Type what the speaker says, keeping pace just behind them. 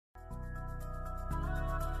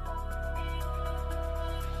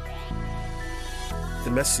The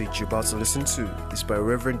message you're about to listen to is by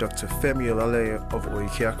Reverend Dr. Femi Olaleye of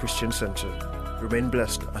Oikea Christian Center. Remain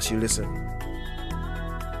blessed as you listen.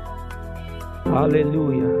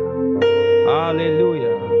 Hallelujah.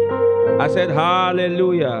 Hallelujah. I said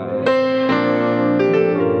hallelujah.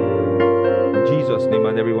 In Jesus' name,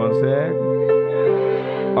 and everyone said,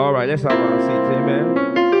 all right, let's have our seats. Amen.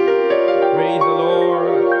 Praise the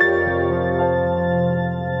Lord.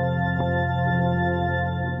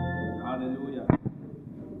 Hallelujah.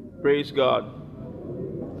 Praise God.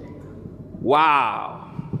 Wow.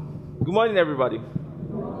 Good morning, everybody.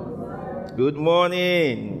 Good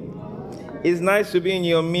morning. It's nice to be in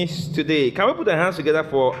your midst today. Can we put our hands together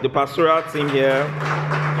for the pastoral team here?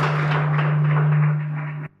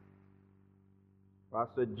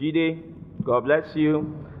 Pastor Jide, God bless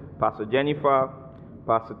you. Pastor Jennifer,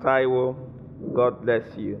 Pastor Taiwo, God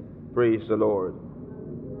bless you. Praise the Lord.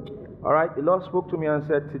 All right, the Lord spoke to me and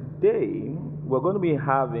said, today we're going to be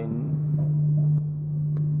having,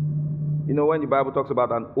 when the Bible talks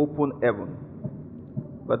about an open heaven,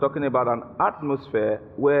 we're talking about an atmosphere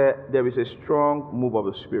where there is a strong move of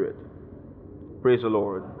the Spirit. Praise the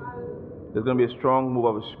Lord. There's going to be a strong move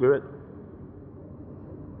of the Spirit.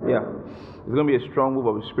 Yeah. There's going to be a strong move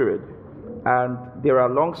of the Spirit. And there are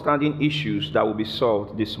long-standing issues that will be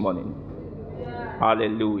solved this morning. Yeah.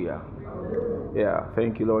 Hallelujah. Yeah.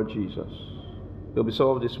 Thank you, Lord Jesus. They'll be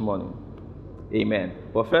solved this morning. Amen.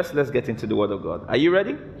 But first, let's get into the Word of God. Are you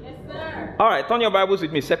ready? Yes, sir. All right. Turn your Bibles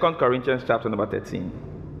with me. 2 Corinthians chapter number 13.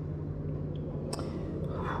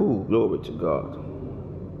 Glory to God.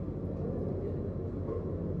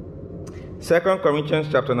 2 Corinthians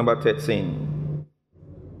chapter number 13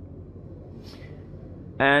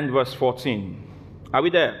 and verse 14. Are we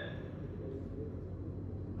there?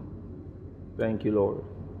 Thank you, Lord.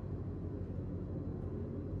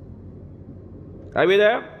 Are we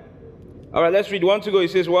there? All right, let's read. 1 to go. It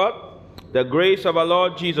says what? The grace of our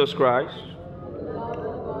Lord Jesus Christ.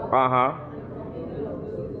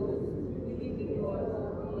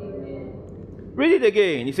 Read it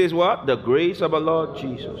again. He says what? The grace of our Lord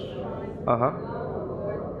Jesus.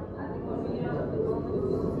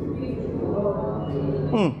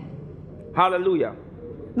 Hallelujah.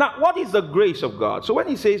 Now, what is the grace of God? So when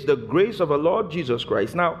he says the grace of our Lord Jesus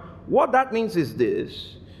Christ, now, what that means is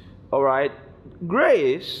this. All right.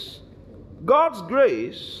 Grace, God's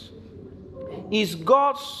grace is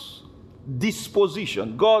God's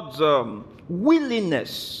disposition, God's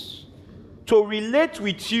willingness to relate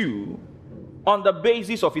with you on the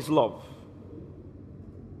basis of his love.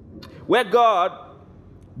 Where God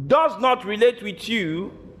does not relate with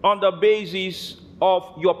you on the basis of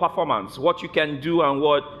your performance, what you can do and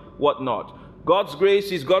what not. God's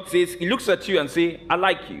grace is, God says, he looks at you and says, I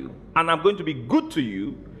like you, and I'm going to be good to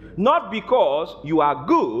you, not because you are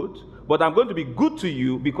good, but I'm going to be good to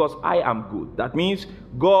you because I am good. That means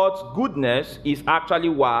God's goodness is actually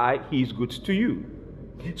why he is good to you.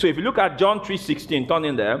 So if you look at John 3:16, turn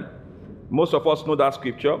in there. Most of us know that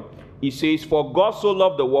scripture. It says, for God so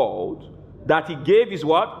loved the world that he gave his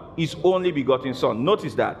what? His only begotten son.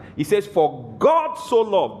 Notice that. It says, for God so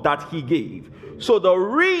loved that he gave. So the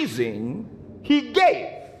reason he gave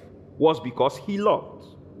was because he loved.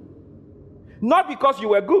 Not because you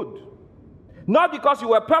were good. Not because you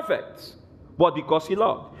were perfect. But because he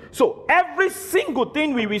loved. So every single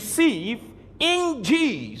thing we receive in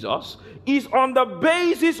Jesus is on the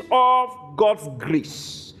basis of God's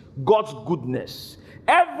grace. God's goodness.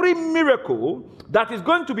 Every miracle that is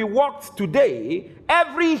going to be worked today,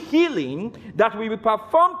 every healing that we will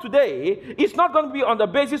perform today is not going to be on the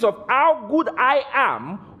basis of how good I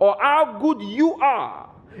am or how good you are.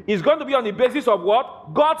 It's going to be on the basis of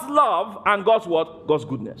what? God's love and God's what? God's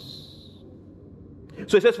goodness.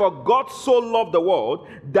 So it says, for God so loved the world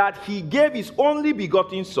that he gave his only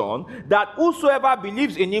begotten son, that whosoever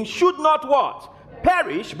believes in him should not what?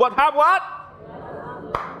 Perish, but have what?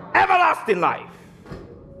 Everlasting life.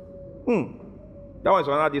 That one is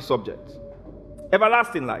another subject.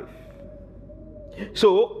 Everlasting life.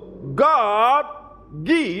 So, God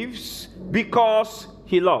gives because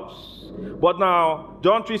he loves. But now,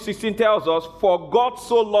 John 3:16 tells us, for God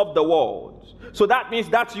so loved the world. So that means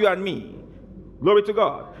that's you and me. Glory to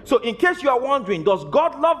God. So in case you are wondering, does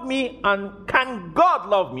God love me and can God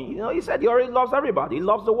love me? He said he already loves everybody. He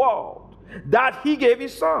loves the world. That he gave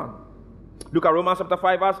his son. Look at Romans chapter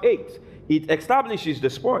 5 verse 8. It establishes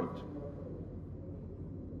this point.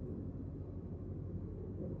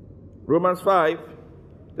 Romans 5.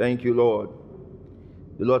 Thank you, Lord.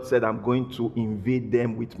 The Lord said, I'm going to invade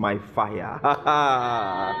them with my fire.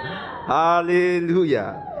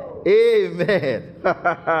 Hallelujah. Amen.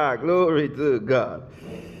 Glory to God.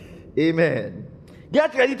 Amen.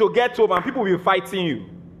 Get ready to get home and people will be fighting you.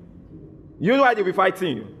 You know why they'll be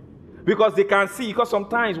fighting you? Because they can see, because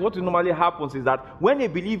sometimes what normally happens is that when a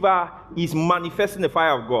believer is manifesting the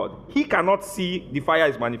fire of God, he cannot see the fire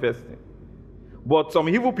is manifesting. But some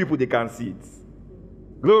evil people, they can see it.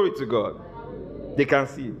 Glory to God. They can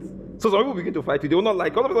see it. So some people begin to fight you. They will not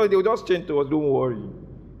like, all of a sudden they will just change to us, don't worry.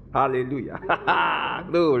 Hallelujah.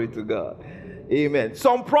 Glory to God. Amen.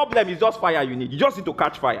 Some problem is just fire you need. You just need to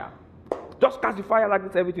catch fire. Just catch the fire like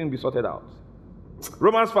this, everything will be sorted out.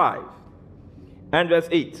 Romans 5 and verse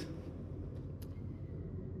 8.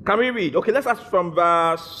 Can we read? Okay, let's ask from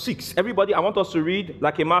verse 6. Everybody, I want us to read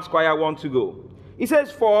like a mass choir want to go. It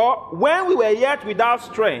says, for when we were yet without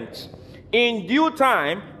strength, in due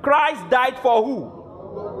time, Christ died for who?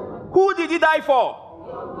 Who did he die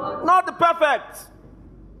for? Not the perfect.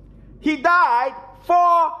 He died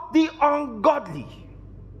for the ungodly.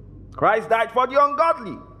 Christ died for the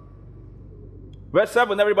ungodly. Verse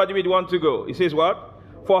 7, everybody read want to go. It says what?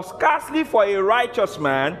 For scarcely for a righteous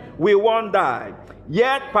man will one die.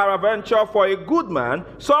 Yet peradventure for a good man,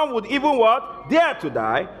 some would even what? Dare to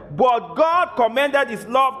die. But God commended his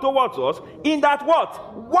love towards us in that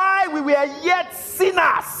what? While we were yet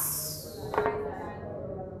sinners.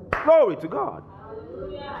 Glory to God.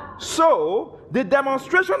 So, the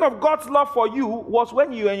demonstration of God's love for you was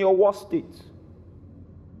when you were in your worst state.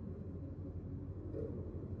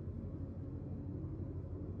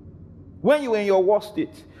 When you were in your worst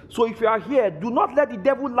state. So if you are here, do not let the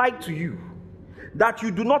devil lie to you that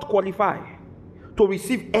you do not qualify to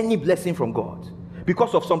receive any blessing from God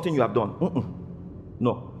because of something you have done.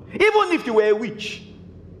 No. Even if you were a witch,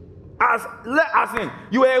 as in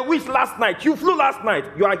you were a witch last night, you flew last night,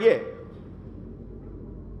 you are here,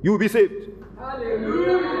 you will be saved.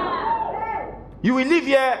 Hallelujah. You will live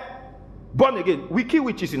here born again. We kill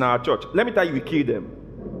witches in our church. Let me tell you, we kill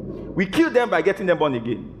them. We kill them by getting them born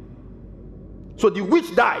again. So the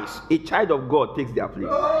witch dies, a child of God takes their place.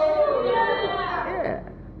 Yeah.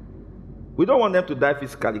 We don't want them to die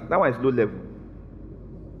physically. That one is low level.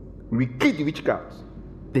 We kill the witchcraft.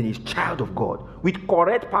 Then his child of God, with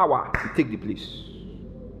correct power, to take the place.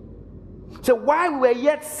 So while we were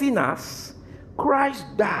yet sinners, Christ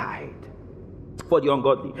died for the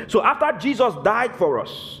ungodly. So after Jesus died for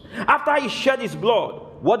us, after he shed his blood,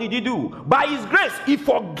 what did he do? By his grace, he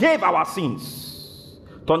forgave our sins.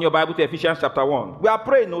 Turn your Bible to Ephesians chapter 1. We are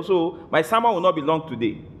praying also. My sermon will not be long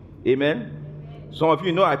today. Amen. Some of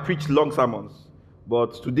you know I preach long sermons.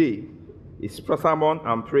 But today, it's a sermon,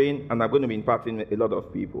 I'm praying, and I'm going to be imparting a lot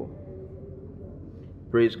of people.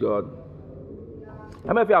 Praise God.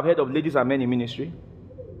 How many of you have heard of Ladies and Men in Ministry?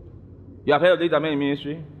 You have heard of Ladies and Men in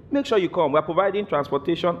Ministry? Make sure you come. We're providing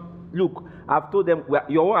transportation. Look, I've told them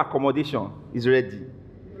your own accommodation is ready.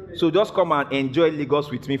 So just come and enjoy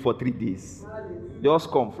Lagos with me for 3 days.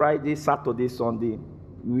 Just come Friday, Saturday, Sunday.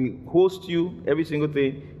 We host you, every single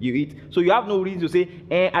thing you eat. So you have no reason to say,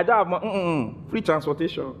 I don't have free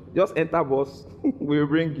transportation. Just enter bus. We'll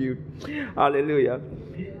bring you. Hallelujah.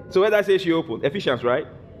 So where did I say she opened? Ephesians, right?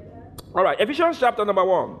 All right, Ephesians chapter number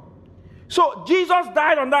 1. So Jesus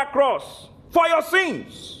died on that cross for your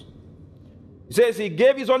sins. It says he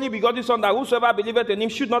gave his only begotten son that whosoever believeth in him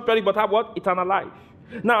should not perish but have what? Eternal life.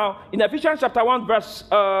 Now, in Ephesians chapter 1 verse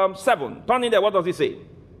 7, turn in there, what does it say?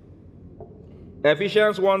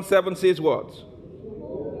 Ephesians 1:7 says what?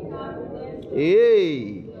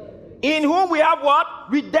 Hey. In whom we have what?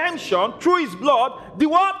 Redemption through his blood. The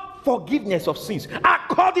what? Forgiveness of sins.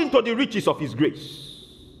 According to the riches of his grace.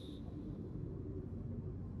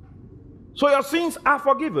 So your sins are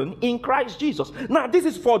forgiven in Christ Jesus. Now, this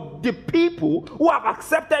is for the people who have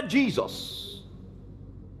accepted Jesus.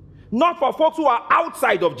 Not for folks who are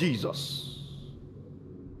outside of Jesus.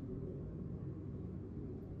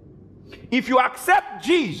 If you accept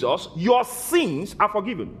Jesus, your sins are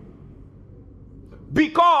forgiven.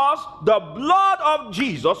 Because the blood of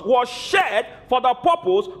Jesus was shed for the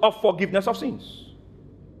purpose of forgiveness of sins.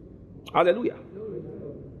 Hallelujah.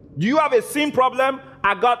 Do you have a sin problem?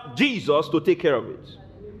 I got Jesus to take care of it.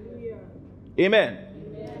 Amen.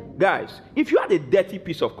 Amen. Guys, if you had a dirty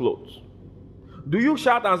piece of clothes, do you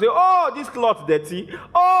shout and say, oh, this cloth dirty?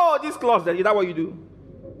 Oh, this cloth dirty. Is that what you do?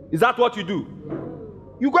 Is that what you do?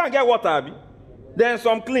 You go and get water, Abby. Then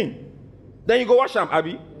some clean. Then you go wash them,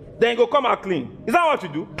 Abby. Then you go come out clean. Is that what you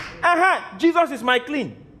do? Jesus is my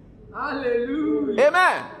clean. Hallelujah.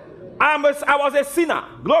 Amen. I was a sinner.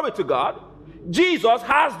 Glory to God. Jesus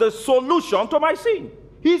has the solution to my sin.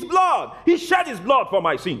 His blood. He shed his blood for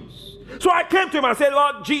my sins. So I came to him and said,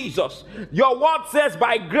 Lord Jesus, your word says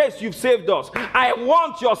by grace you've saved us. I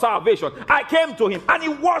want your salvation. I came to him and he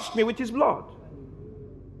washed me with his blood.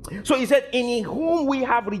 So he said, in whom we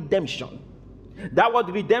have redemption. That word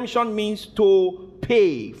redemption means to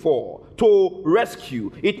pay for, to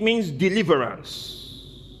rescue. It means deliverance.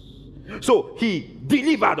 So he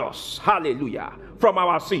delivered us, hallelujah, from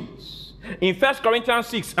our sins. In 1 Corinthians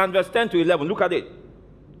 6 and verse 10 to 11, look at it.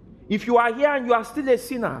 If you are here and you are still a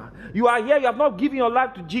sinner, you are here, you have not given your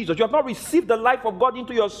life to Jesus, you have not received the life of God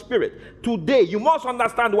into your spirit, today you must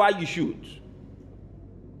understand why you should.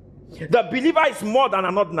 The believer is more than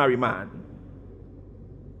an ordinary man.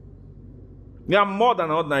 We are more than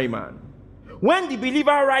an ordinary man. When the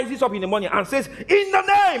believer rises up in the morning and says, in the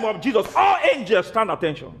name of Jesus, all angels stand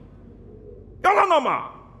attention. You're not normal.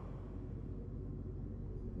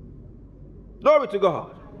 Glory to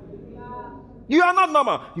God. You are not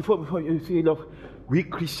normal. Before you feel of we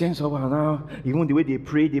Christians over now, even the way they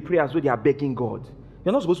pray as though they are begging God.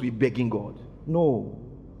 You're not supposed to be begging God. No.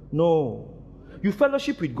 You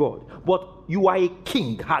fellowship with God, but you are a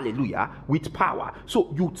king, hallelujah, with power.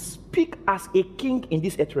 So you speak as a king in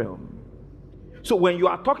this earth realm. So when you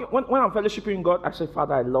are talking, when I'm fellowshipping God, I say,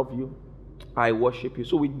 Father, I love you. I worship you.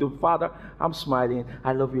 So with the Father, I'm smiling.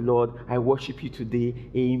 I love you, Lord. I worship you today.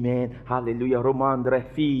 Amen. Hallelujah. Romandre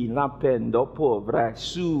fi napendo povra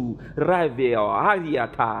su raveo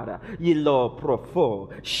ariatara yilo profo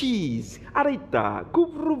she's arita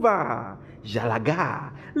kubruva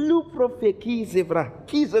jalaga lu profe kizevra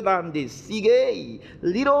kizadande sige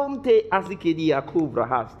lironte azikedia kubra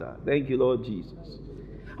hasta. Thank you, Lord Jesus.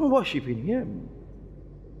 I'm worshiping him.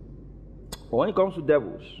 But when it comes to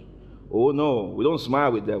devils, oh no, we don't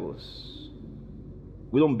smile with devils.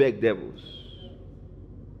 We don't beg devils.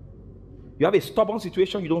 You have a stubborn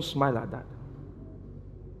situation, you don't smile at that.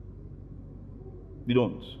 You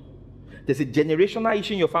don't. There's a generational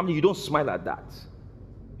issue in your family, you don't smile at that.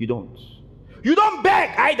 You don't. You don't beg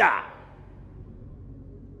either.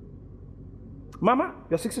 Mama,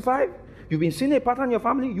 you're 65, you've been seeing a pattern in your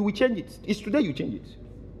family, you will change it. It's today you change it.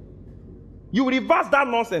 You will reverse that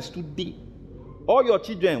nonsense today. All your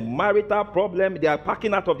children, marital problem, they are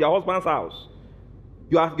packing out of their husband's house.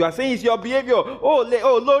 You are saying it's your behavior.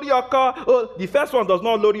 Lori your car. Oh, the first one does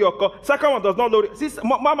not lori your car. Second one does not lori.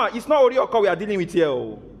 Mama, it's not lori your car we are dealing with here.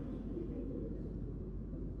 Oh.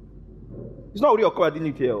 It's not lori your car we are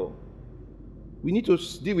dealing with here. Oh. We need to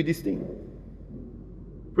deal with this thing.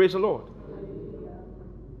 Praise the Lord.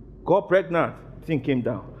 Got pregnant, thing came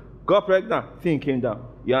down. Got pregnant, thing came down.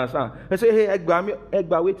 You understand? I say, hey,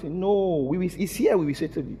 Egba waiting. No, it's here we will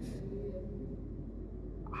settle this.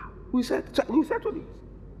 We settle this.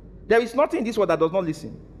 There is nothing in this world that does not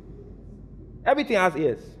listen. Everything has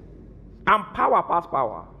ears. And power past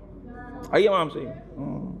power. Are you hear what I'm saying?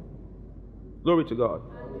 Glory to God.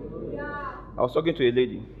 I was talking to a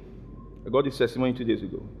lady. I got this testimony 2 days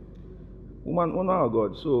ago. Woman of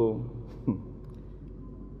God. So,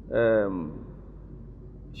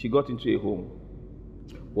 she got into a home.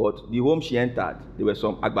 But the home she entered, there were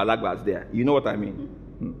some agbalagbas there. You know what I mean?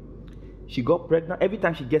 She got pregnant. Every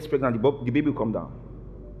time she gets pregnant, the baby will come down.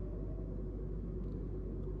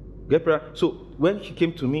 Get pregnant. So when she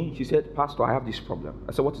came to me, she said, Pastor, I have this problem.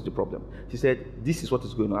 I said, what is the problem? She said, this is what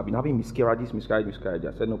is going on. I've been having miscarriage.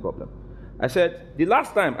 I said, no problem. I said, the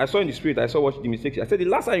last time I saw in the spirit, I saw what the mistake. I said, the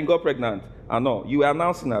last time you got pregnant, I know, you were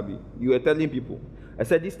announcing, Abby. You were telling people. I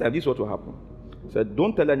said, this time, this is what will happen. I said,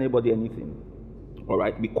 don't tell anybody anything. All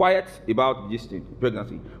right, be quiet about this thing,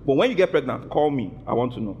 pregnancy. But when you get pregnant, call me. I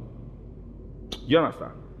want to know. You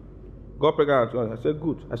understand? Got pregnant. I said,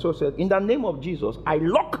 good. I said, in the name of Jesus, I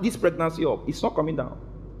lock this pregnancy up. It's not coming down.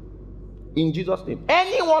 In Jesus' name.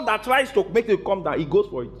 Anyone that tries to make it come down, he goes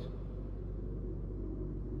for it.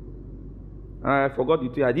 And I forgot the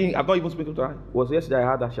thing. I've not even spoken to her. It was yesterday I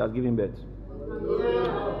heard that she has given birth.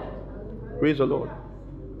 Praise the Lord.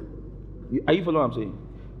 Are you following what I'm saying?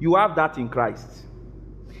 You have that in Christ.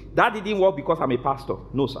 That didn't work because I'm a pastor.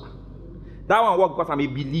 No, sir. That one worked because I'm a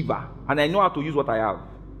believer and I know how to use what I have.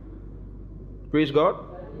 Praise God.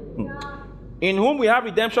 In whom we have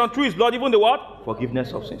redemption through his blood, even the what?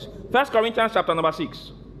 Forgiveness of sins. 1 Corinthians chapter number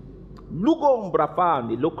 6. Lugo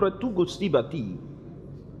brafani lokretugo stibati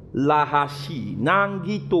lahashi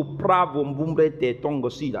nangito pravo mbumbrete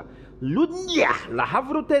tongosida lunya la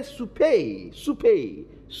havrute supe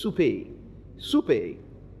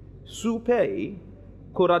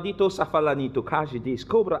Coradito safalanito kajidis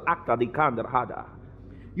cobra acta de hada.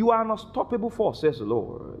 You are an unstoppable force, says the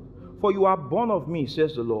Lord. For you are born of me,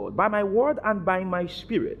 says the Lord. By my word and by my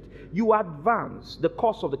spirit, you advance the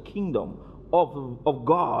cause of the kingdom of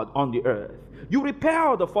God on the earth. You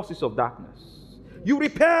repel the forces of darkness. You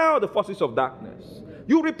repel the forces of darkness.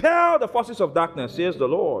 You repel the forces of darkness, says the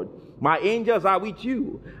Lord. My angels are with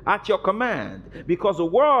you at your command, because the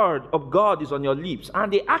word of God is on your lips,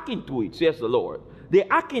 and they hearken to it, says the Lord. They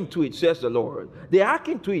hearken to it, says the Lord. They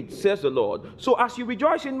hearken to it, says the Lord. So as you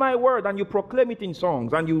rejoice in my word and you proclaim it in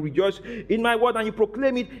songs, and you rejoice in my word and you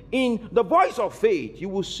proclaim it in the voice of faith, you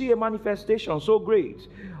will see a manifestation so great.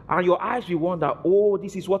 And your eyes will wonder, oh,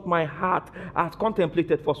 this is what my heart has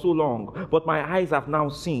contemplated for so long, but my eyes have now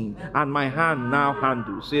seen, and my hand now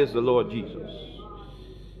handles, says the Lord Jesus.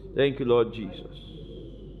 Thank you, Lord Jesus.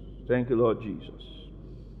 Thank you, Lord Jesus.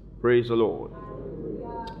 Praise the Lord.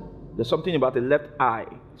 There's something about the left eye.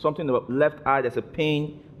 Something about the left eye. There's a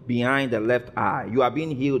pain behind the left eye. You are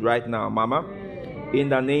being healed right now, Mama. In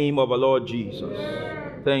the name of the Lord Jesus.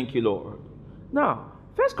 Thank you, Lord. Now,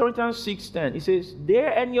 1 Corinthians 6:10, it says,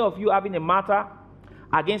 dare any of you having a matter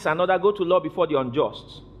against another go to law before the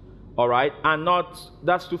unjust? All right? And not,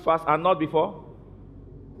 that's too fast, and not before?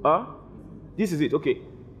 This is it, okay.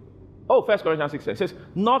 Oh, 1 Corinthians 6:10 says,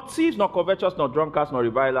 not thieves, nor covetous, nor drunkards, nor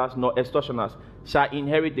revilers, nor extortioners shall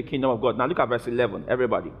inherit the kingdom of God. Now look at verse 11,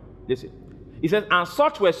 everybody. Listen. It says, and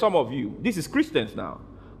such were some of you. This is Christians now.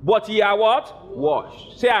 But ye are what?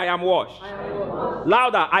 Washed. Say, I am washed. I am washed.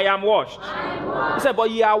 Louder, I am washed. I am washed. He said, but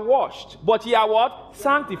ye are washed. But ye are what?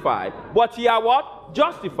 Sanctified. But ye are what?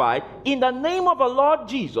 Justified in the name of the Lord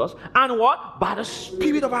Jesus, and what? By the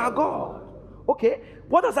Spirit of our God. Okay,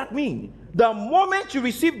 what does that mean? The moment you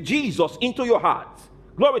receive Jesus into your heart,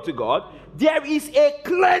 glory to God, there is a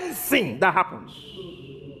cleansing that happens.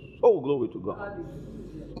 Oh, glory to God.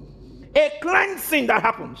 A cleansing that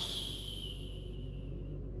happens.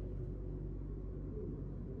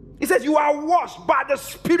 It says you are washed by the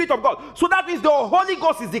Spirit of God. So that means the Holy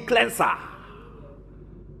Ghost is the cleanser.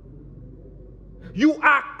 You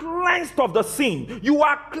are cleansed of the sin. You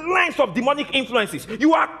are cleansed of demonic influences.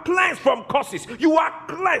 You are cleansed from curses. You are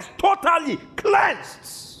cleansed, totally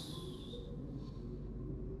cleansed.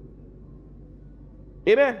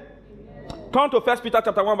 Amen. Turn to 1 Peter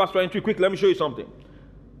chapter 1 verse 23. Quick, let me show you something.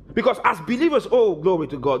 Because as believers, oh, glory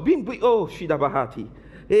to God. Oh, Shidabahati.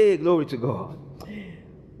 Hey, glory to God.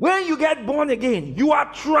 When you get born again, you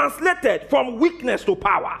are translated from weakness to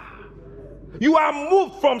power. You are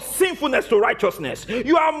moved from sinfulness to righteousness.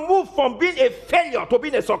 You are moved from being a failure to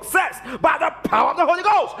being a success by the power of the Holy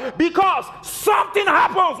Ghost. Because something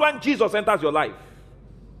happens when Jesus enters your life.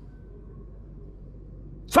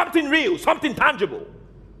 Something real, something tangible.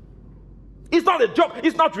 It's not a joke.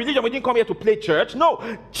 It's not religion. We didn't come here to play church.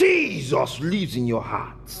 No, Jesus lives in your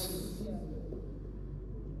heart.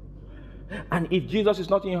 And if Jesus is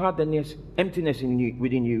not in your heart, then there's emptiness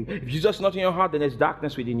within you. If Jesus is not in your heart, then there's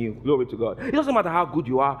darkness within you. Glory to God. It doesn't matter how good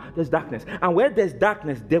you are, there's darkness. And where there's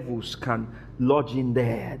darkness, devils can lodge in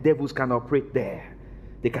there. Devils can operate there.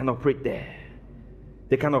 They can operate there.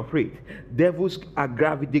 They can operate. Devils are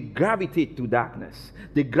they gravitate to darkness.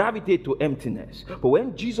 They gravitate to emptiness. But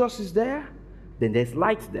when Jesus is there, then there's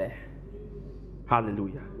light there.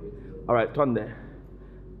 Hallelujah. All right, turn there.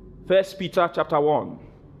 1 Peter chapter 1.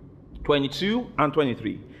 22 and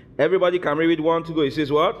 23. Everybody can read 1 to go. It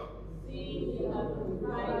says what? In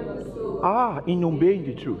obeying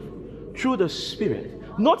the truth through the Spirit.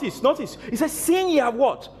 Notice. It says, seeing ye have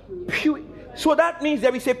what? So that means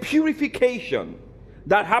there is a purification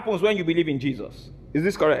that happens when you believe in Jesus. Is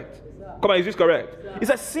this correct? Come on, is this correct? It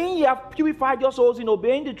says, seeing ye have purified your souls in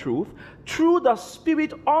obeying the truth through the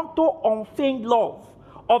Spirit unto unfeigned love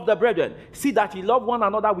of the brethren. See that ye love one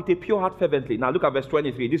another with a pure heart fervently. Now look at verse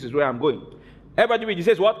 23. This is where I'm going. Everybody read. It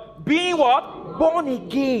says what? Being what? Born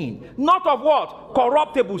again. Not of what?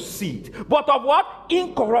 Corruptible seed. But of what?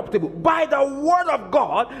 Incorruptible. By the word of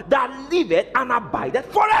God that liveth and abideth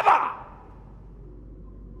forever.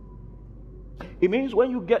 It means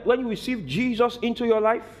when you receive Jesus into your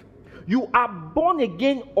life, you are born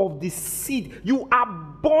again of the seed. You are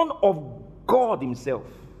born of God himself.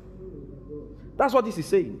 That's what this is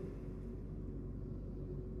saying.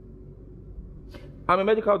 I'm a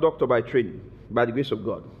medical doctor by training, by the grace of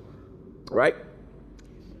God. Right?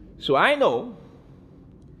 So I know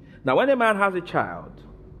that when a man has a child,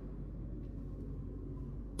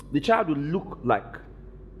 the child will look like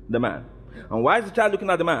the man. And why is the child looking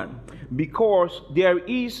at the man? Because there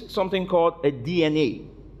is something called a DNA.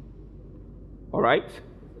 All right?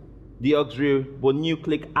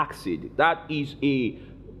 Deoxyribonucleic acid. That is a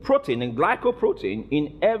protein, a glycoprotein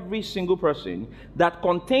in every single person that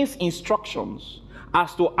contains instructions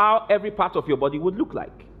as to how every part of your body would look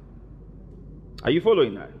like. Are you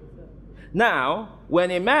following that? Now, when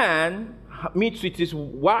a man meets with his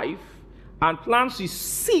wife and plants his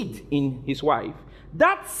seed in his wife,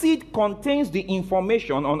 that seed contains the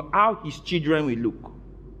information on how his children will look.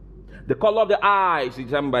 The color of the eyes is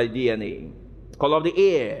determined by DNA. Color of the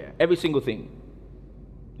ear, every single thing.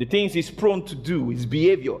 The things he's prone to do, his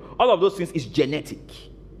behavior, all of those things is genetic.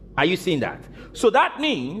 Are you seeing that? So that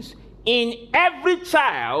means in every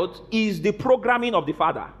child is the programming of the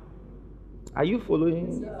father. Are you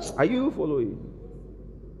following? Are you following?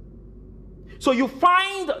 So you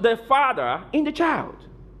find the father in the child.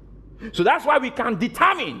 So that's why we can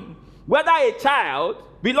determine whether a child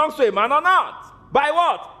belongs to a man or not. By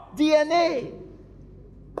what? DNA.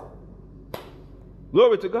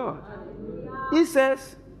 Glory to God. He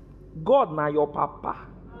says, God now your papa.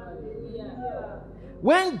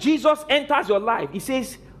 When Jesus enters your life, he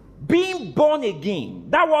says, being born again.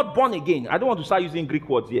 That word born again, I don't want to start using Greek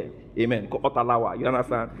words here. Amen. You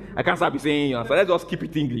understand? I can't start saying you understand. Let's just keep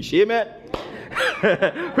it English. Amen.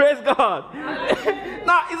 Praise God.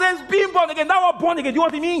 Now it says being born again. That word born again, do you know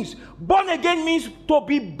what it means? Born again means to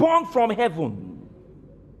be born from heaven.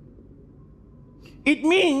 It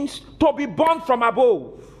means to be born from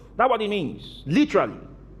above. That's what it means. Literally.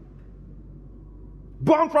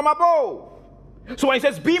 Born from above. So when he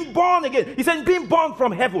says being born again, he says being born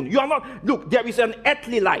from heaven. You are not, look, there is an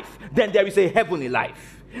earthly life, then there is a heavenly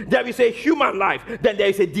life. There is a human life, then there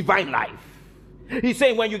is a divine life. He's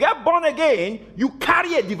saying when you get born again, you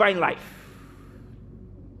carry a divine life.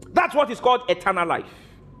 That's what is called eternal life.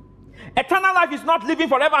 Eternal life is not living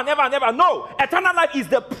forever and ever and ever. No, eternal life is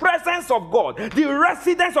the presence of God, the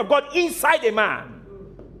residence of God inside a man.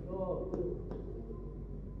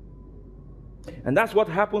 And that's what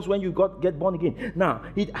happens when you get born again. Now,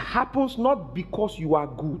 it happens not because you are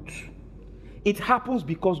good. It happens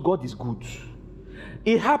because God is good.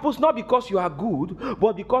 It happens not because you are good,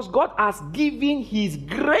 but because God has given his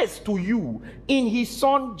grace to you in his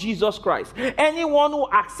son Jesus Christ. Anyone who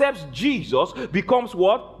accepts Jesus becomes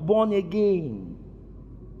what? Born again.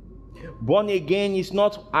 Born again is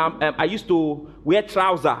not, I used to wear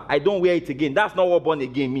trousers. I don't wear it again. That's not what born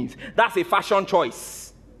again means. That's a fashion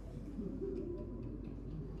choice.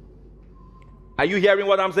 Are you hearing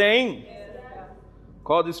what I'm saying?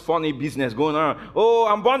 All this funny business going on. Oh,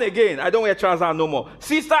 I'm born again. I don't wear trousers no more.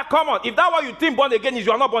 Sister, come on. If that's what you think born again is,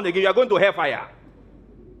 you are not born again. You are going to hellfire.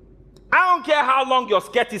 I don't care how long your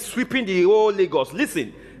skirt is sweeping the whole Lagos.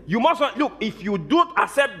 Listen, you must not, look, if you don't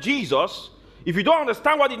accept Jesus, if you don't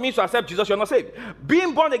understand what it means to accept Jesus, you're not saved.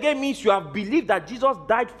 Being born again means you have believed that Jesus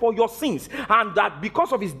died for your sins and that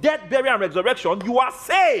because of his death, burial, and resurrection, you are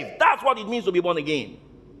saved. That's what it means to be born again.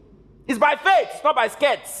 It's by faith, not by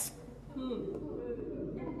skirts.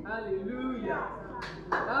 Hallelujah.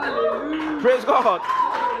 Hallelujah. Praise God.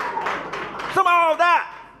 Somehow of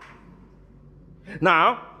that.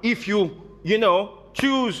 Now, if you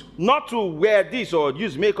choose not to wear this or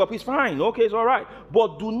use makeup, it's fine. Okay, it's all right.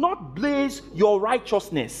 But do not blaze your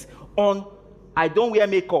righteousness on, I don't wear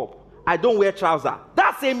makeup, I don't wear trousers.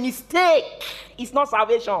 That's a mistake. It's not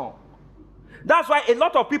salvation. That's why a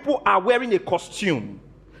lot of people are wearing a costume.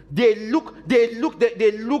 They look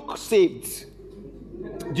saved.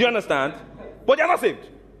 Do you understand? But they are not saved.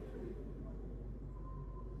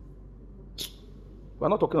 We are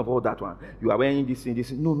not talking about that one. You are wearing this thing, this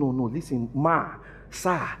thing. No. Listen,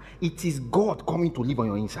 sir, it is God coming to live on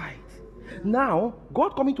your inside. Now,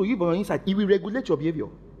 God coming to live on your inside, he will regulate your behavior.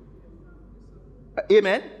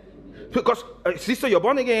 Amen? Because, sister, you're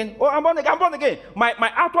born again. Oh, I'm born again.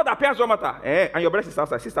 My outward appearance don't matter. And your breast is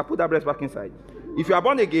outside. Sister, put that breast back inside. If you are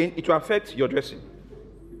born again, it will affect your dressing.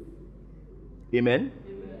 Amen?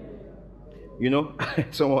 I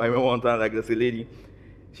remember one time, like there's a lady,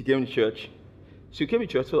 she came to church.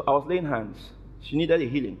 So I was laying hands. She needed a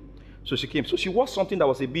healing. So she came. So she wore something that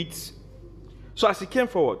was a bit. So as she came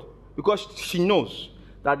forward, because she knows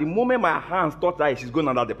that the moment my hands touch that, she's going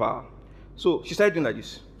under the power. So she started doing like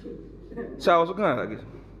this. So I was looking at her like this.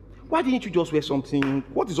 Why didn't you just wear something?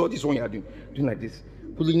 What is all this one you are doing? Doing like this.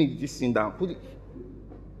 Pulling this thing down.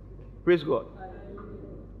 Praise God.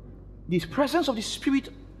 This presence of the Spirit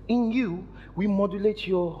in you will modulate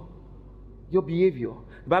your behavior.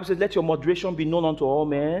 The Bible says, let your moderation be known unto all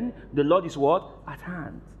men. The Lord is what? At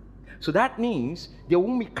hand. So that means there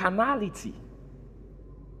won't be carnality.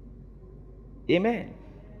 Amen.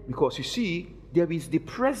 Because you see, there is the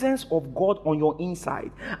presence of God on your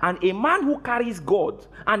inside. And a man who carries God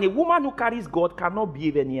and a woman who carries God cannot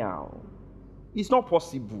behave anyhow. It's not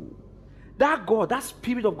possible. That God, that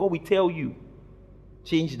Spirit of God will tell you,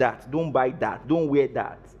 change that, don't buy that, don't wear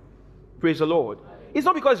that. Praise the Lord. It's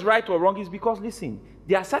not because it's right or wrong, it's because, listen,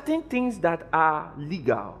 there are certain things that are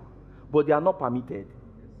legal, but they are not permitted.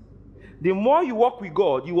 The more you walk with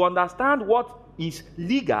God, you understand what is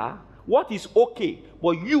legal, what is okay,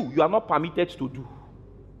 but you are not permitted to do.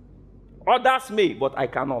 Others may, but I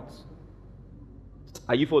cannot.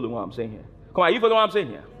 Are you following what I'm saying here? Come on, are you following what I'm saying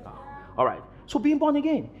here? All right. So being born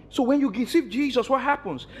again. So when you receive Jesus, what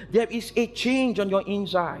happens? There is a change on your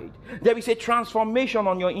inside. There is a transformation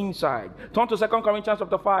on your inside. Turn to 2 Corinthians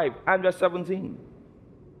chapter 5 and verse 17.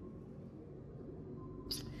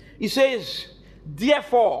 It says,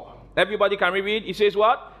 therefore, everybody can read. It says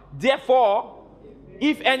what? Therefore,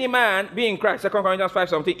 if any man be in Christ, 2 Corinthians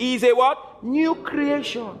 5:17, he is a what? New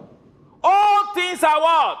creation. All things are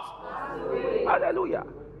what? Hallelujah.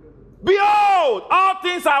 Behold, all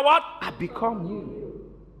things are what? Are become new.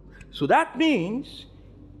 So that means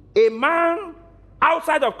a man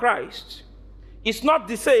outside of Christ is not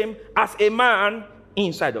the same as a man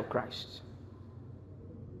inside of Christ.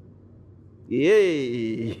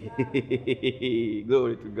 Yay!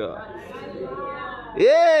 Glory to God.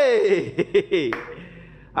 Yay!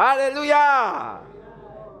 Hallelujah!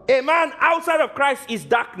 A man outside of Christ is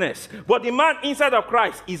darkness, but the man inside of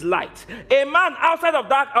Christ is light. A man outside of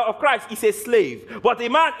Christ is a slave, but the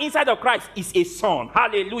man inside of Christ is a son.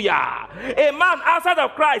 Hallelujah. A man outside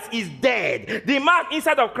of Christ is dead. The man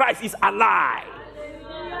inside of Christ is alive.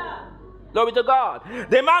 Glory to God.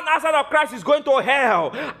 The man outside of Christ is going to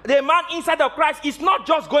hell. The man inside of Christ is not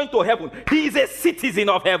just going to heaven. He is a citizen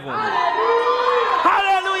of heaven.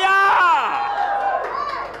 Hallelujah.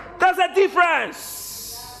 There's a difference.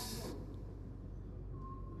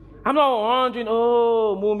 I'm not wondering,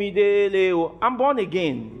 oh, Mumi Dele. I'm born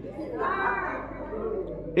again.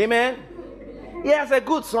 Amen. He has a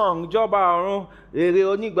good song. I'm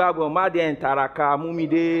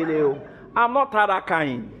not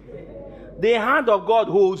tarakaing. The hand of God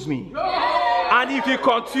holds me. And if He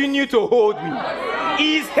continue to hold me,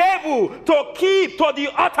 He is able to keep to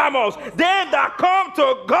the uttermost them that come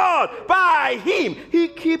to God by Him. He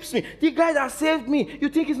keeps me. The guy that saved me, you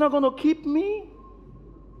think He's not going to keep me?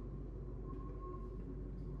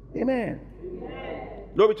 Amen.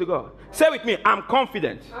 Glory to God. Say with me, I'm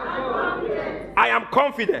confident. I am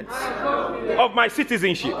confident of my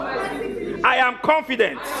citizenship. I am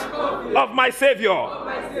confident of my Savior.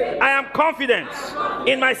 I am confident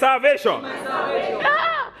in my salvation.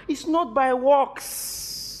 It's not by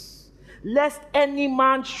works, lest any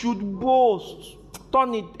man should boast.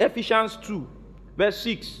 Turn it, Ephesians 2, verse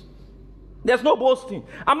 6. There's no boasting.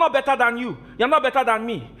 I'm not better than you. You're not better than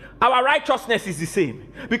me. Our righteousness is the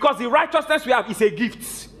same. Because the righteousness we have is a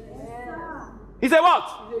gift. It's a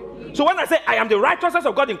what? So when I say I am the righteousness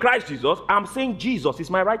of God in Christ Jesus, I'm saying Jesus is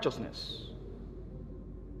my righteousness.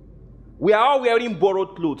 We are all wearing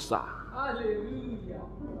borrowed clothes, sir. Hallelujah.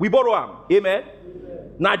 We borrow them. Amen.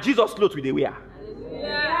 Now Jesus' clothes we they wear.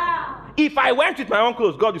 If I went with my own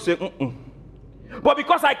clothes, God would say, But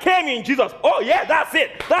because I came in Jesus, oh yeah, that's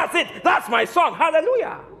it. That's it. That's my son.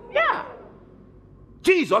 Hallelujah. Yeah.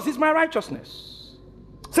 Jesus is my righteousness.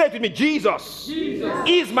 Say it with me. Jesus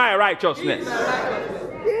is my righteousness.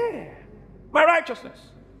 Yeah. My righteousness.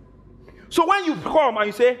 So when you come and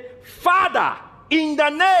you say, Father, in the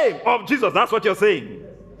name of Jesus, that's what you're saying.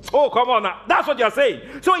 Oh, come on now. That's what you're saying.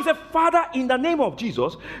 So he said, Father, in the name of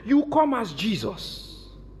Jesus, you come as Jesus.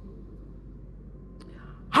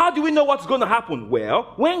 How do we know what's going to happen?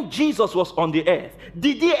 Well, when Jesus was on the earth,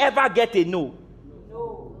 did he ever get a no?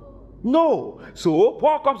 No. So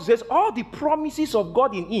Paul comes and says, all the promises of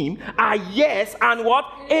God in him are yes and what?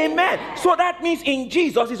 Amen. So that means in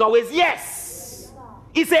Jesus is always yes.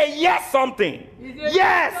 It's a yes something.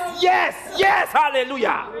 Yes.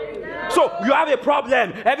 Hallelujah. So you have a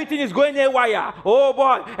problem. Everything is going haywire. Oh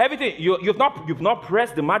boy, everything. You've not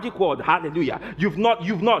pressed the magic word. Hallelujah. You've not.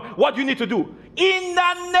 What do you need to do? In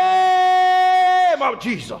the name of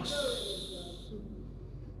Jesus.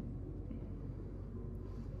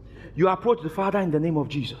 You approach the Father in the name of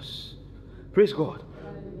Jesus. Praise God.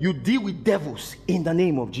 You deal with devils in the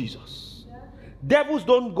name of Jesus. Devils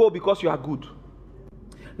don't go because you are good.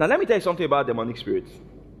 Now let me tell you something about demonic spirits.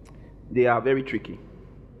 They are very tricky.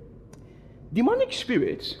 Demonic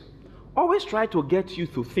spirits always try to get you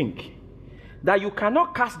to think that you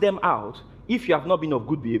cannot cast them out if you have not been of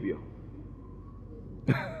good behavior.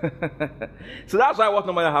 So that's why what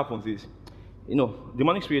normally happens is,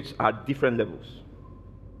 demonic spirits are different levels.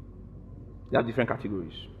 They have different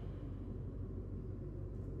categories.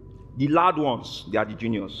 The loud ones, they are the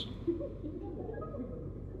juniors. Do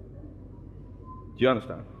you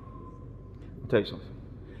understand? I'll tell you something.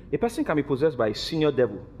 A person can be possessed by a senior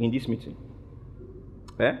devil in this meeting.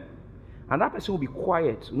 And that person will be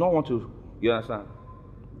quiet, not want to, you understand?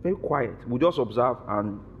 Very quiet. We'll just observe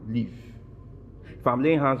and leave. If I'm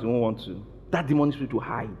laying hands, we won't want to. That demonic spirit will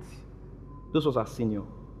hide. Those ones are senior.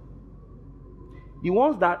 The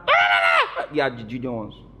ones that, they are the junior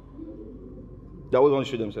ones. They always want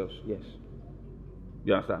to show themselves. Yes.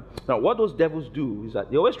 You understand? Now, what those devils do is that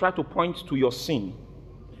they always try to point to your sin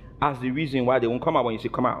as the reason why they won't come out when you say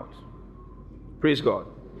come out. Praise God.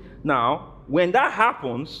 Now, when that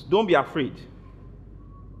happens, don't be afraid.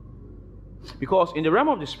 Because in the realm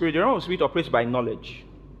of the spirit operates by knowledge.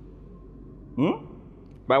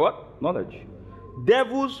 By what? Knowledge.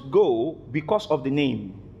 Devils go because of the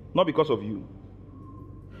name, not because of you.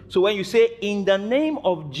 So when you say, in the name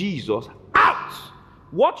of Jesus, out!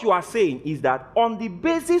 What you are saying is that on the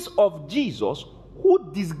basis of Jesus,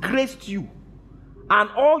 who disgraced you and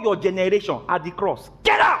all your generation at the cross,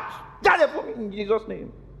 get out! Get out in Jesus'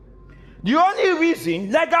 name. The only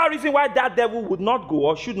reason, legal reason why that devil would not go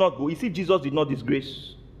or should not go is if Jesus did not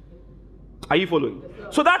disgrace. Are you following?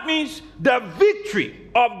 So that means the victory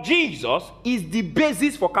of Jesus is the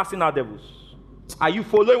basis for casting out devils. Are you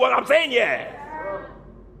following what I'm saying here?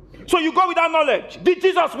 So you go without knowledge. Did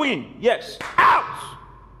Jesus win? Yes. Out!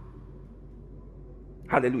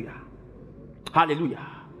 Hallelujah. Hallelujah.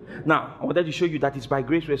 Now, I wanted to show you that it's by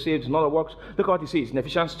grace we're saved, not of works. Look at what it says in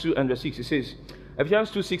Ephesians 2 and verse 6. It says,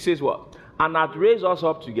 Ephesians 2:6 says what? And hath raised us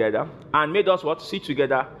up together and made us what? Sit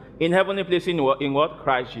together in heavenly places in what?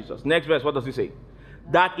 Christ Jesus. Next verse, what does it say?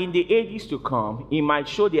 That in the ages to come, he might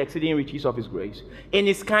show the exceeding riches of his grace in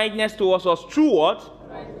his kindness towards us through what?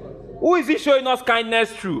 Who is he showing us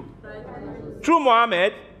kindness through? Through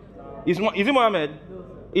Muhammad? Is it Muhammad?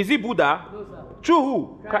 Is it Buddha? Through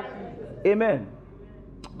who? Amen.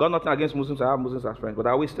 Got nothing against Muslims. I have Muslims as friends, but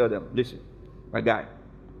I always tell them, listen, my guy,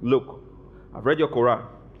 look, I've read your Quran,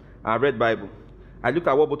 I've read Bible. I looked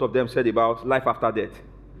at what both of them said about life after death.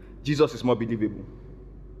 Jesus is more believable.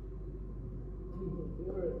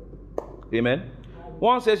 Amen.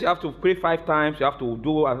 One says you have to pray 5 times, you have to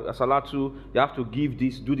do a salatu, you have to give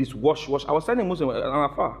this, do this, wash. I was telling Muslim an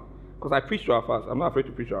afar, because I preach to Afars. I'm not afraid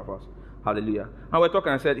to preach to Afars. Hallelujah. And we're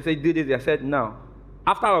talking, he said, do this. I said, no.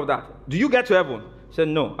 After all of that, do you get to heaven? He said,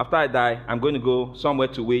 no. After I die, I'm going to go somewhere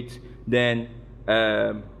to wait. Then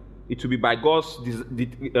it will be by God's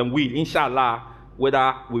will, inshallah,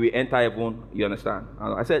 whether we will enter heaven. You understand?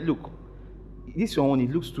 And I said, look, this one,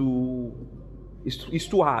 it looks too, it's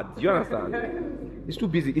too hard. You understand? It's too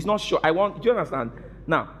busy. It's not sure. Do you understand?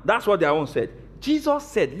 Now, that's what their own said. Jesus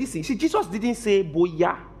said, listen, see, Jesus didn't say,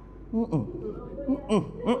 boya.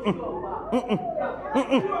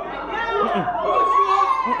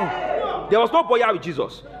 There was no boya with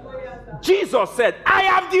Jesus. Jesus said, I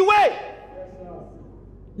am the way,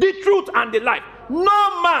 the truth, and the life.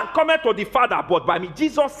 No man cometh to the Father but by me.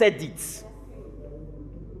 Jesus said it.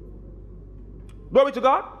 Glory to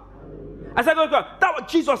God. I said, glory to God. That's what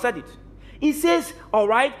Jesus said it. He says, all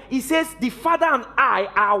right, he says, the Father and I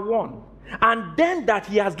are one. And then that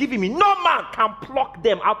he has given me, no man can pluck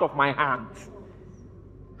them out of my hands.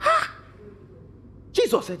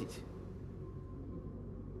 Jesus said it.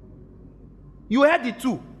 You heard it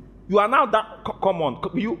too. You are now that. Come on.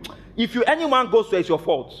 If anyone goes to it's your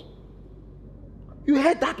fault. You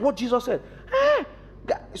heard that what Jesus said.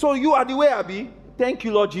 So you are the way, Abi. Thank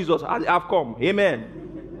you, Lord Jesus. I've come.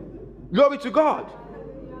 Amen. Glory to God.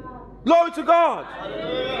 Glory to God.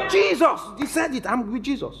 Hallelujah. Jesus. He said it. I'm with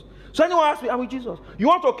Jesus. So anyone asks me, I'm with Jesus. You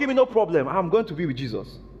want to kill me? No problem. I'm going to be with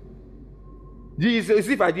Jesus. It's as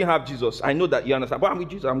if I didn't have Jesus. I know that you understand. But I'm with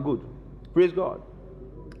Jesus. I'm good. Praise God.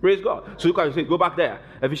 Praise God. So you can say, go back there.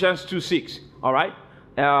 Ephesians 2:6. All right.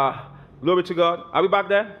 Glory to God. Are we back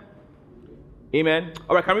there? Amen.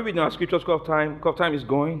 All right. Can we read now scriptures? Because time is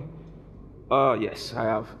going. Yes, I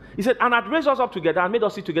have. He said, and hath raised us up together and made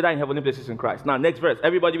us sit together in heavenly places in Christ. Now, next verse.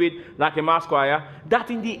 Everybody read like a mass choir.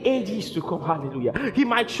 That in the ages to come, hallelujah, he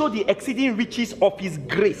might show the exceeding riches of his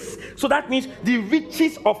grace. So that means the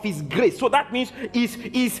riches of his grace. So that means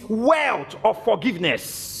his wealth of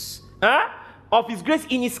forgiveness. Of his grace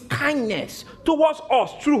in his kindness towards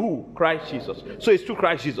us through who? Christ Jesus. So it's through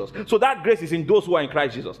Christ Jesus. So that grace is in those who are in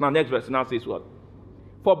Christ Jesus. Now, next verse now says what?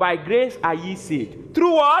 For by grace are ye saved.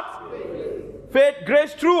 Through what? Faith,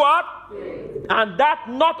 grace through what? Faith. And that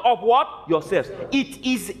not of what? Yourselves. It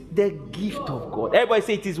is the gift of God. Everybody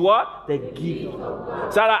say it is what? The gift of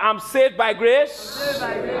God. So I'm saved by grace.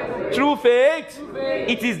 Through faith.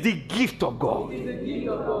 It is the gift of God.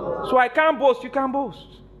 So I can't boast. You can't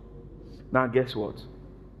boast. Now guess what?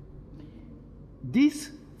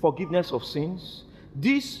 This forgiveness of sins,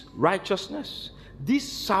 this righteousness, this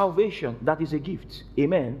salvation that is a gift,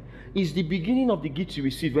 amen, is the beginning of the gift you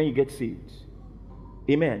receive when you get saved.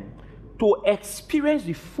 Amen. To experience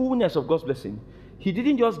the fullness of God's blessing, he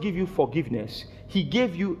didn't just give you forgiveness, he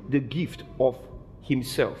gave you the gift of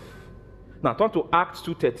himself. Now turn to Acts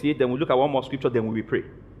 2:38, then we'll look at one more scripture, then we will pray.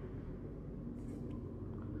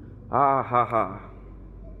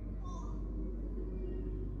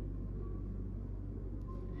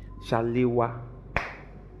 Shalewa.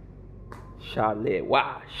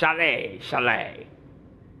 Shalewa. Shale.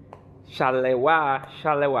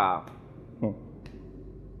 Shalewa.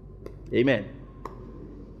 Amen.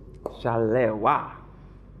 Shalewa.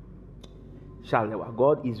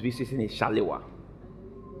 God is visiting a Shalewa.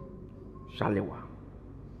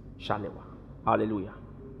 Hallelujah.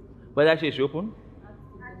 Where that is open?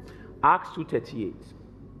 Acts 2:38.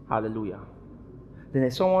 Hallelujah. Then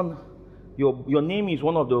there's someone, your name is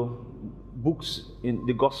one of the books in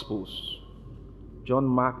the Gospels. John,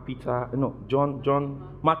 Matthew,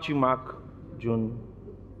 Mark, John,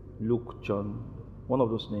 Luke, John. One of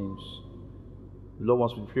those names. The Lord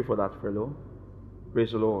wants me to pray for that fellow.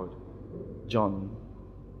 Praise the Lord. John.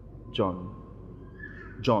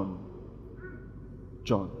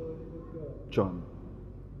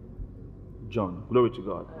 Glory to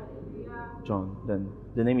God. John. Then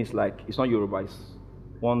the name is like, it's not Yoruba, it's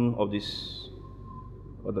one of these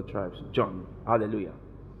other tribes. John. Hallelujah.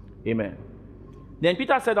 Amen. Then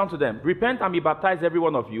Peter said unto them, repent and be baptized every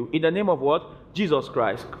one of you in the name of what? Jesus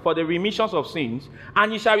Christ, for the remissions of sins,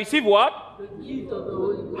 and you shall receive what? The gift of the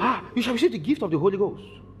Holy Ghost. You shall receive the gift of the Holy Ghost.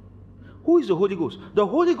 Who is the Holy Ghost? The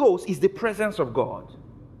Holy Ghost is the presence of God.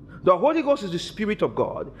 The Holy Ghost is the Spirit of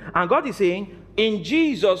God. And God is saying, in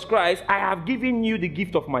Jesus Christ, I have given you the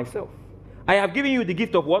gift of myself. I have given you the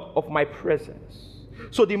gift of what? Of my presence.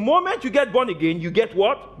 So the moment you get born again, you get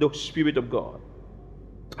what? The Spirit of God.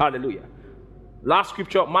 Hallelujah. Last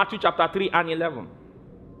scripture, Matthew chapter 3 and 11.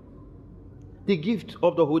 The gift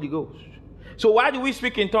of the Holy Ghost. So why do we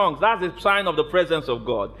speak in tongues? That's a sign of the presence of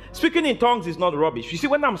God. Speaking in tongues is not rubbish. You see,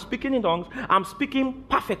 when I'm speaking in tongues, I'm speaking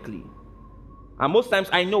perfectly. And most times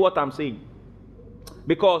I know what I'm saying.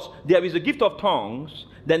 Because there is a gift of tongues,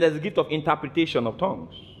 then there's a gift of interpretation of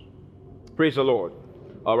tongues. Praise the Lord.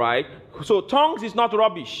 All right. So tongues is not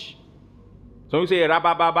rubbish. So you say,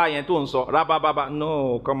 rabababa, rabababa.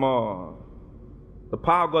 No, come on. The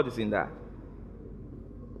power of God is in that.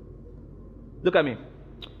 Look at me.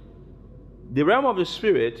 The realm of the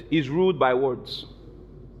Spirit is ruled by words.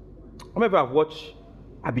 How many of you have watched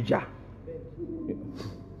Abijah?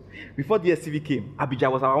 Before DSTV came, Abijah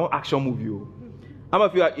was our own action movie. How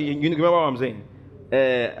many of you remember what I'm saying?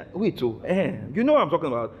 You know what I'm talking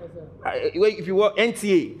about. If you were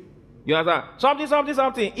NTA, you understand?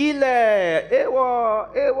 Something. Ile, ewa.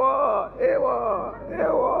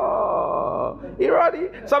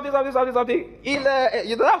 Iradi, something. Ile,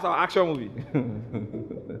 you know, that's our action movie.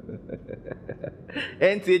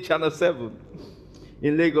 NTA Channel 7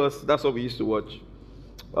 in Lagos. That's what we used to watch.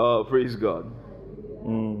 Praise God.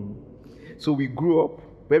 So we grew up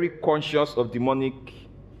very conscious of demonic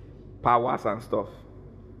powers and stuff.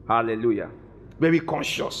 Hallelujah. Very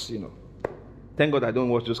conscious, you know. Thank God I don't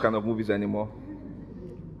watch those kind of movies anymore.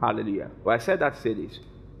 Hallelujah. But I said that to say this.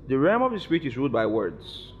 The realm of the Spirit is ruled by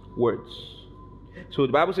words. So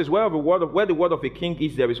the Bible says, where the word of a king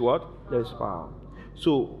is, there is what? There is power.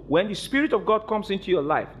 So when the Spirit of God comes into your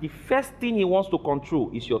life, the first thing He wants to control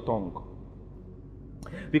is your tongue.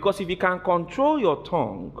 Because if He can control your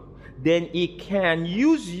tongue, then He can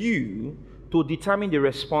use you to determine the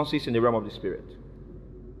responses in the realm of the Spirit.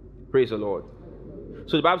 Praise the Lord.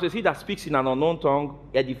 So the Bible says, he that speaks in an unknown tongue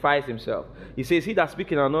edifies himself. He says, he that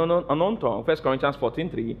speaks in an unknown tongue, 1 Corinthians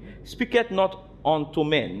 14:3, speaketh not unto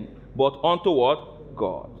men, but unto what?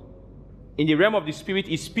 God. In the realm of the Spirit,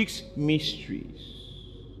 He speaks mysteries.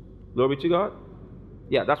 Glory to God.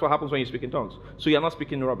 Yeah, that's what happens when you speak in tongues. So you're not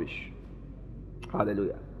speaking rubbish.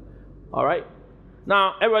 Hallelujah. All right.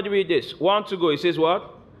 Now, everybody read this. 1 to go. It says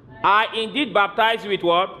what? I indeed baptize you with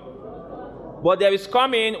what? But there is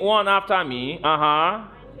coming one after me.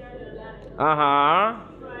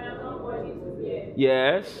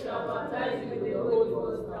 Yes.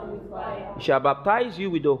 He shall baptize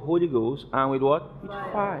you with the Holy Ghost and with what? With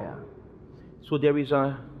fire. So there is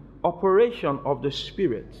an operation of the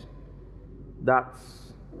Spirit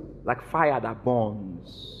that's like fire that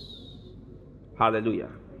burns.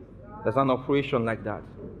 Hallelujah. There's an operation like that.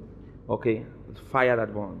 Okay? It's fire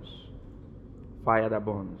that burns. Fire that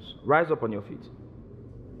burns. Rise up on your feet.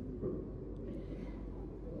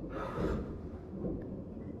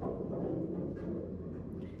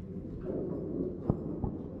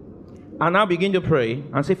 And now begin to pray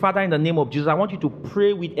and say, Father, in the name of Jesus, I want you to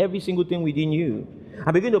pray with every single thing within you.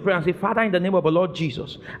 And begin to pray and say, Father, in the name of the Lord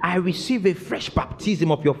Jesus, I receive a fresh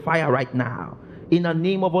baptism of your fire right now. In the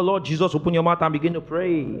name of the Lord Jesus, open your mouth and begin to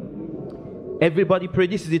pray. Everybody pray.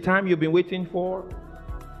 This is the time you've been waiting for.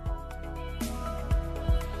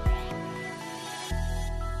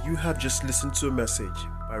 You have just listened to a message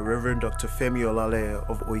by Reverend Dr. Femi Olaleye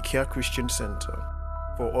of Oikea Christian Center.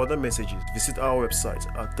 For other messages, visit our website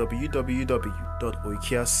at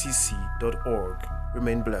www.oikeacc.org.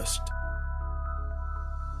 Remain blessed.